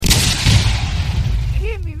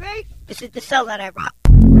This is the cell that I robbed.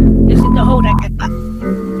 This is the hole that got up.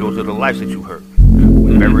 Those are the lies that you heard.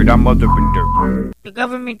 We buried our mother in dirt. The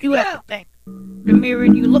government you have to thank. The mirror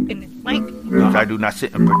you look in is blank. Because I do not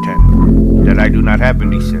sit and pretend that I do not have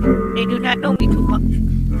any sin. They do not know me too much.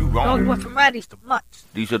 You Those wrong. went from writings to mutts.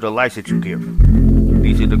 These are the lies that you give.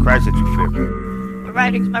 These are the cries that you fear. My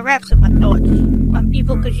writings, my raps, and my thoughts. I'm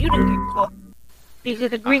evil because you didn't get caught. These are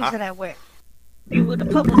the greens that I wear. You were the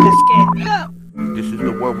public that scared. This is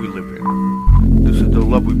the world we live in. This is the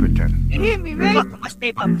love we pretend. You hear me, right? Fuck, I must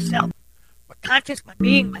stay by myself. My conscience, my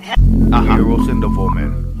being, my head. Heroes in the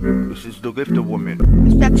woman. This is the gift of woman.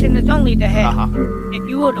 Perception is only the head. If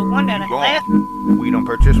you were the one that I left, We don't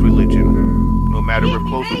purchase religion, no matter if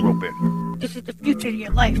clothes are open. this is the future of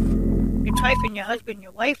your life. Your trifling, your husband,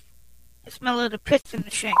 your wife. The smell of the piss in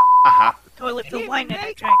the shank. The toilet filled wine that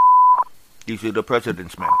I drank. These are the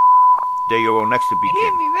president's men. They are all next to be You hear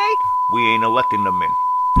king. me, right? We ain't electing them in.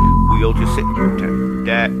 We all just sit and pretend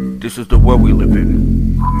that this is the world we live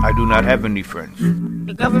in. I do not have any friends.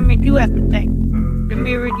 The government you have to thank. The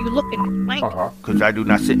mirror you look in is blank. Because I do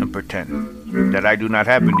not sit and pretend that I do not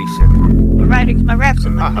have any sin. My writings, my raps,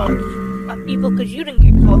 and my thoughts. I'm evil because you didn't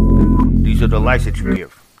get caught. These are the lies that you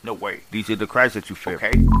give. No way. These are the cries that you fear.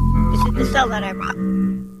 Okay. This is the cell that I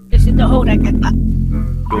robbed. This is the hole that got up.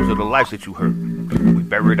 Those are the lies that you heard. We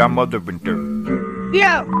buried our mother in dirt.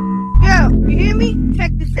 Yo, you hear me?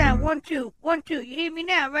 Check this out. 1, 2, 1, 2. You hear me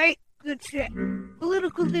now, right? Good shit.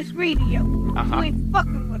 Political this radio. You ain't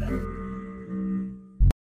fucking with us.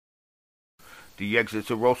 The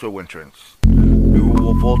exits are also entrance. You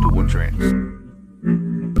will fall to one trance.